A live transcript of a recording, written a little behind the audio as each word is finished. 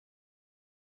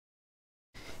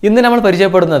ഇന്ന് നമ്മൾ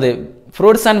പരിചയപ്പെടുന്നത്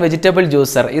ഫ്രൂട്ട്സ് ആൻഡ് വെജിറ്റബിൾ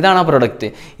ജ്യൂസർ. ഇതാണ് ആ പ്രൊഡക്റ്റ്.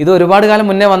 ഇത് ഒരുപാട് കാലം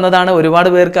മുന്നേ വന്നതാണ്, ഒരുപാട്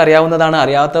പേർക്ക് അറിയാവുന്നതാണ്.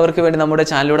 അറിയാത്തവർക്ക് വേണ്ടി നമ്മുടെ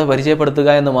ചാനലിലൂടെ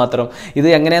പരിചയപ്പെടുത്തുക എന്ന് മാത്രം. ഇത്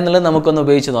എങ്ങനെയാണെന്നുള്ളത് നമുക്കൊന്ന്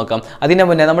ഉപയോഗിച്ച് നോക്കാം. അതിന്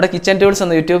മുന്നേ നമ്മുടെ കിച്ചൻ ടൂൾസ്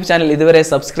എന്ന യൂട്യൂബ് ചാനൽ ഇതുവരെ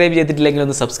സബ്സ്ക്രൈബ് ചെയ്തിട്ടില്ലെങ്കിൽ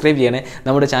ഒന്ന് സബ്സ്ക്രൈബ് ചെയ്യണേ.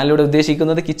 നമ്മുടെ ചാനലിലൂടെ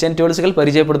ഉദ്ദേശിക്കുന്നത് കിച്ചൻ ടൂൾസുകൾ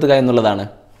പരിചയപ്പെടുത്തുക എന്നുള്ളതാണ്.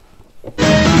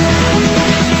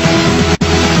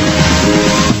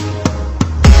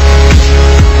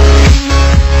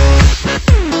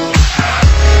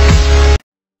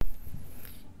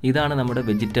 ഇതാണ് നമ്മുടെ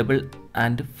വെജിറ്റബിൾ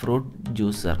ആൻഡ് ഫ്രൂട്ട്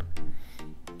ജ്യൂസർ.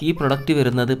 ഈ പ്രൊഡക്റ്റ്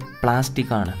വരുന്നത്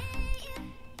പ്ലാസ്റ്റിക് ആണ്.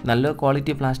 നല്ല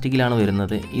ക്വാളിറ്റി പ്ലാസ്റ്റിക്കിലാണ്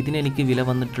വരുന്നത്. ഇതിനെനിക്ക് വില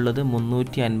വന്നിട്ടുള്ളത്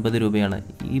 350 രൂപയാണ്.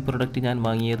 ഈ പ്രൊഡക്റ്റ് ഞാൻ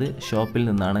വാങ്ങിയത് ഷോപ്പിൽ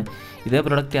നിന്നാണ്. ഇതേ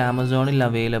പ്രൊഡക്റ്റ് ആമസോണിൽ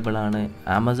അവൈലബിൾ ആണ്.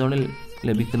 ആമസോണിൽ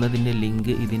ലഭിക്കുന്നതിൻ്റെ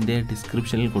ലിങ്ക് ഇതിൻ്റെ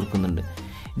ഡിസ്ക്രിപ്ഷനിൽ കൊടുക്കുന്നുണ്ട്.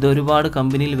 ഇത് ഒരുപാട്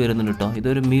കമ്പനിയിൽ വരുന്നുണ്ട് കേട്ടോ.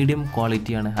 ഇതൊരു മീഡിയം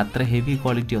ക്വാളിറ്റിയാണ്, അത്ര ഹെവി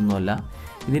ക്വാളിറ്റി ഒന്നുമല്ല.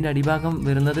 ഇതിൻ്റെ അടിഭാഗം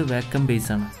വരുന്നത് വാക്വം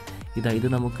ബേസാണ്. ഇത്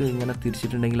നമുക്ക് ഇങ്ങനെ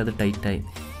തിരിച്ചിട്ടുണ്ടെങ്കിൽ അത് ടൈറ്റായി.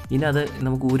 ഇനി അത്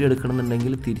നമുക്ക്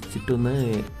ഊരിയെടുക്കണമെന്നുണ്ടെങ്കിൽ തിരിച്ചിട്ടൊന്ന്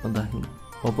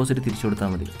ഓപ്പോസിറ്റ് തിരിച്ചു കൊടുത്താൽ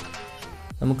മതി.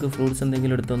 നമുക്ക് ഫ്രൂട്ട്സ്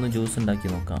എന്തെങ്കിലും എടുത്തൊന്ന് ജ്യൂസ് ഉണ്ടാക്കി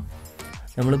നോക്കാം.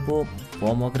 നമ്മളിപ്പോൾ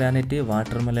pomegranate,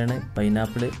 watermelon,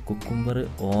 pineapple, cucumber,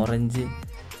 orange,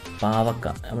 പാവക്ക,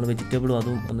 നമ്മൾ വെജിറ്റബിളും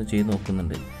അതും ഒന്ന് ചെയ്ത്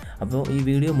നോക്കുന്നുണ്ട്. അപ്പോൾ ഈ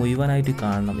വീഡിയോ മുഴുവനായിട്ട്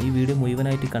കാണണം. ഈ വീഡിയോ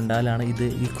മുഴുവനായിട്ട് കണ്ടാലാണ്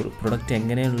ഈ പ്രൊഡക്റ്റ്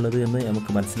എങ്ങനെയുള്ളത് എന്ന്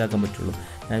നമുക്ക് മനസ്സിലാക്കാൻ പറ്റുള്ളൂ.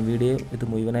 ഞാൻ വീഡിയോ ഇത്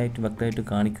മുഴുവനായിട്ടും വ്യക്തമായിട്ട്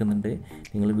കാണിക്കുന്നുണ്ട്.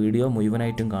 നിങ്ങൾ വീഡിയോ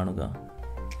മുഴുവനായിട്ടും കാണുക.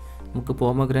 നമുക്ക്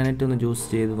പോമോഗ്രാനൈറ്റ് ഒന്ന് ജ്യൂസ്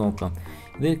ചെയ്ത് നോക്കാം.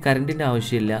 ഇത് കറണ്ടിൻ്റെ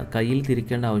ആവശ്യമില്ല, കയ്യിൽ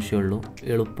തിരിക്കേണ്ട ആവശ്യമുള്ളൂ,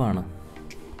 എളുപ്പമാണ്.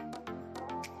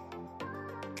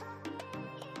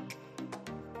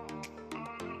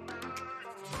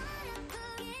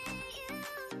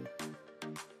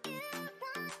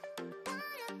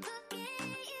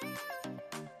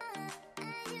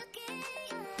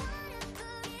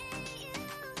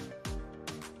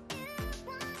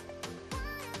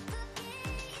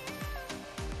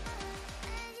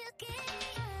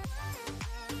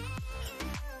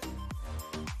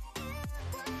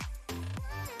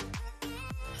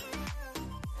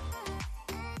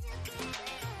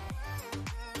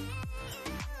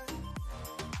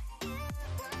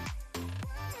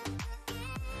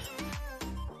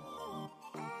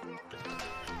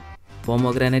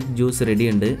 പോമോഗ്രാനൈറ്റ് ജ്യൂസ് റെഡി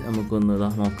ഉണ്ട്. നമുക്കൊന്ന്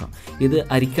നോക്കാം. ഇത്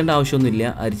അരിക്കേണ്ട ആവശ്യമൊന്നുമില്ല,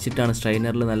 അരിച്ചിട്ടാണ്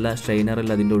സ്ട്രെയിനറിൽ, നല്ല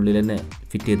സ്ട്രെയിനറിൽ അതിൻ്റെ ഉള്ളിൽ തന്നെ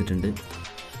ഫിറ്റ് ചെയ്തിട്ടുണ്ട്.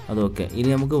 അതൊക്കെ. ഇനി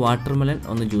നമുക്ക് വാട്ടർമെലൺ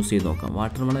ഒന്ന് ജ്യൂസ് ചെയ്ത് നോക്കാം.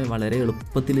 വാട്ടർമെലൺ വളരെ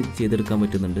എളുപ്പത്തിൽ ചെയ്തെടുക്കാൻ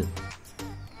പറ്റുന്നുണ്ട്.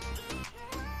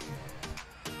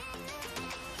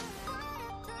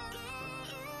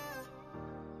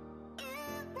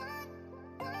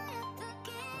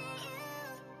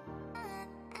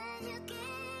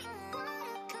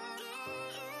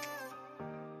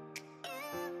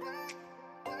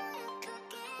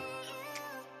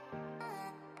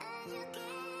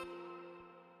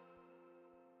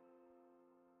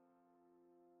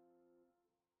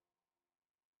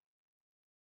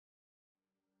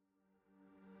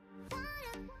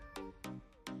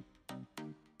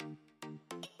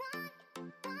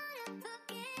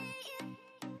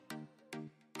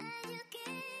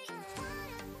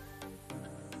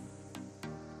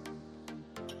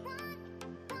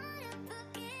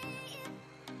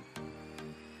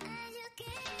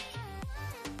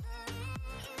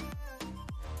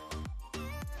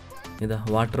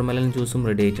 വാട്ടർമെലൺ ജ്യൂസും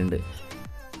റെഡി ആയിട്ടുണ്ട്.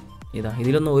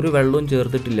 ഇതിലൊന്നും ഒരു വെള്ളവും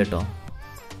ചേർത്തിട്ടില്ല കേട്ടോ.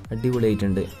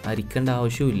 അടിപൊളിയായിട്ടുണ്ട്. അരിക്കേണ്ട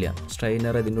ആവശ്യമില്ല,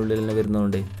 സ്ട്രെയിനർ ഇതിൻ്റെ ഉള്ളിൽ തന്നെ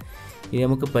വരുന്നതുകൊണ്ട്. ഇനി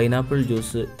നമുക്ക് പൈനാപ്പിൾ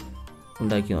ജ്യൂസ്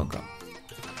ഉണ്ടാക്കി നോക്കാം.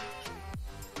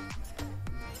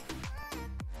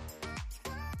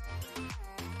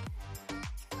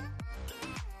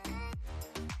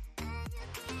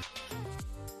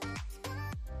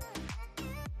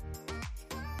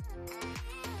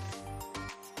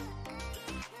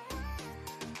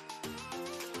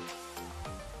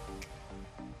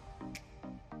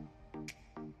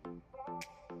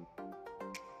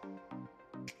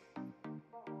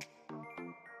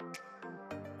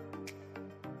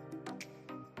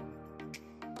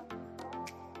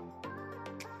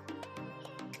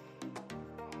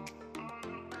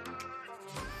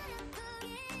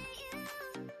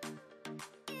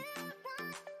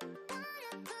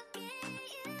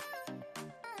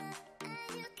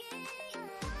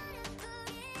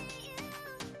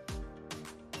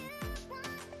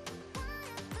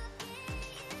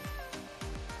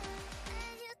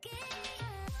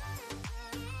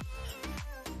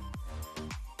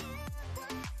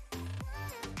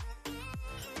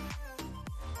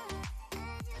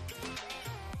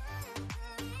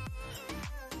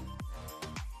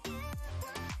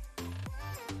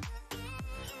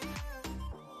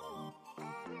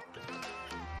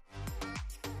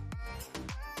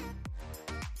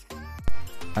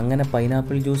 അങ്ങനെ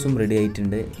പൈനാപ്പിൾ ജ്യൂസും റെഡി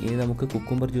ആയിട്ടുണ്ട്. ഇനി നമുക്ക്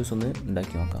കുക്കുംബർ ജ്യൂസ് ഒന്ന്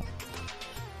ഉണ്ടാക്കി നോക്കാം.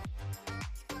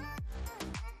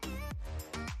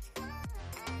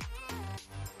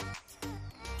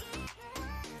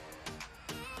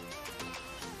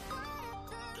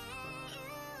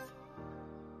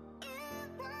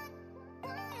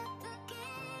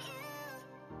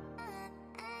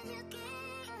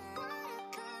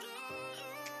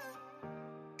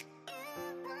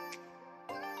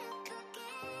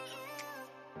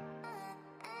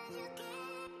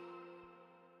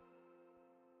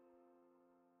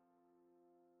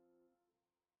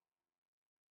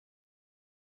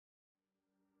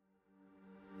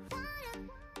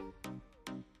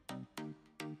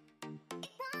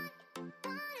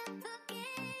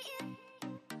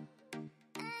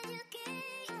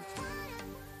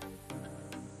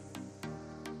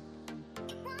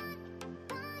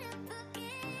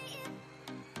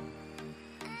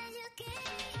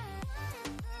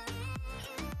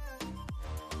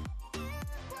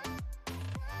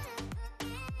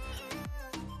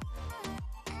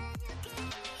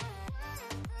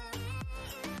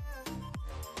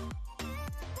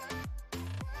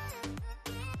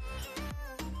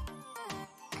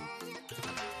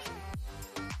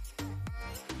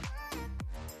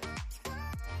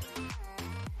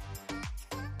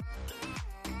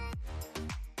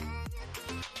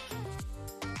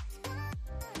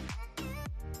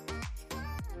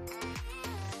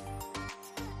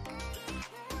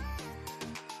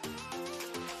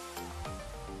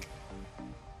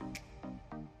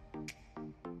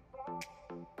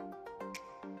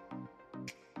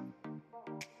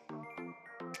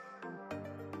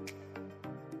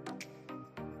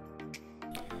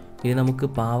 ഇനി നമുക്ക്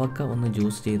പാവക്ക ഒന്ന്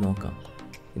ജ്യൂസ് ചെയ്ത് നോക്കാം.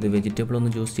 ഇത് വെജിറ്റബിൾ ഒന്ന്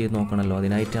ജ്യൂസ് ചെയ്ത് നോക്കണമല്ലോ,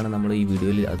 അതിനായിട്ടാണ് നമ്മൾ ഈ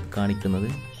വീഡിയോയിൽ അത് കാണിക്കുന്നത്.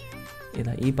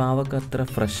 ഇതാ ഈ പാവക്ക അത്ര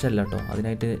ഫ്രഷ് അല്ല കേട്ടോ,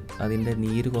 അതിനായിട്ട് അതിൻ്റെ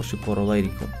നീര് കുറച്ച്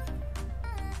കുറവായിരിക്കും.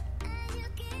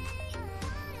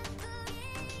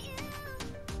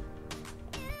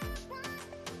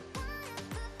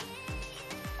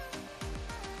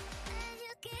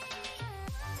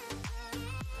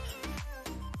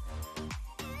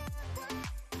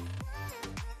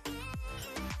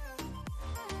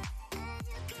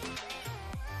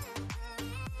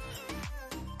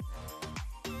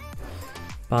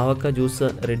 പാവക്ക ജ്യൂസ്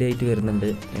റെഡി ആയിട്ട് വരുന്നുണ്ട്.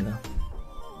 ഏതാ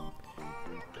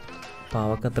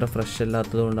പാവക്ക അത്ര ഫ്രഷ്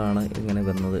അല്ലാത്തത് കൊണ്ടാണ് ഇങ്ങനെ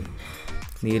വന്നത്,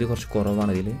 നീര് കുറച്ച്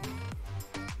കുറവാണ് ഇതിൽ.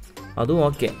 അതും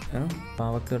ഓക്കെ,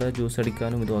 പാവക്കയുടെ ജ്യൂസ്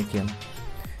അടിക്കാനും ഇത് ഓക്കെയാണ്.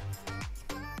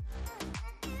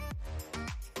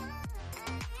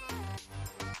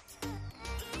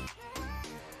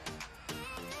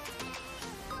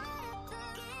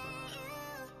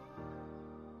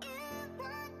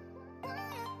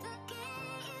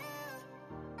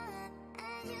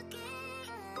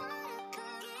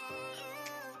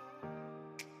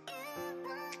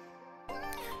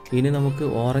 ഇനി നമുക്ക്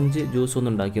ഓറഞ്ച് ജ്യൂസ്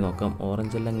ഒന്ന് ഉണ്ടാക്കി നോക്കാം.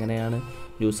 ഓറഞ്ചെല്ലാം എങ്ങനെയാണ്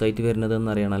ജ്യൂസായിട്ട്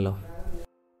വരുന്നതെന്ന് അറിയണമല്ലോ.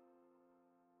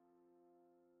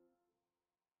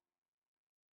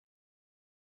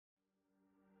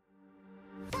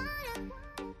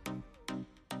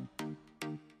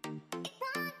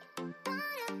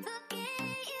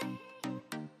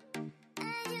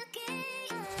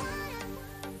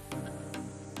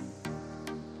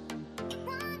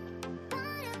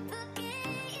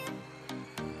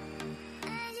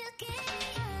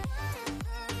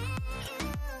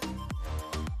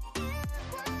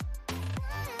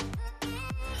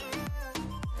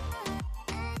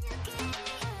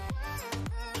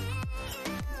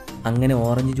 അങ്ങനെ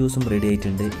ഓറഞ്ച് ജ്യൂസും റെഡി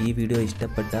ആയിട്ടുണ്ട്. ഈ വീഡിയോ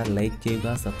ഇഷ്ടപ്പെട്ടാൽ ലൈക്ക്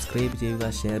ചെയ്യുക, സബ്സ്ക്രൈബ് ചെയ്യുക,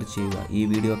 ഷെയർ ചെയ്യുക. ഈ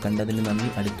വീഡിയോ കണ്ടതിന് നന്ദി.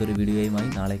 അടുത്തൊരു വീഡിയോയുമായി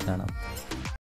നാളെ കാണാം.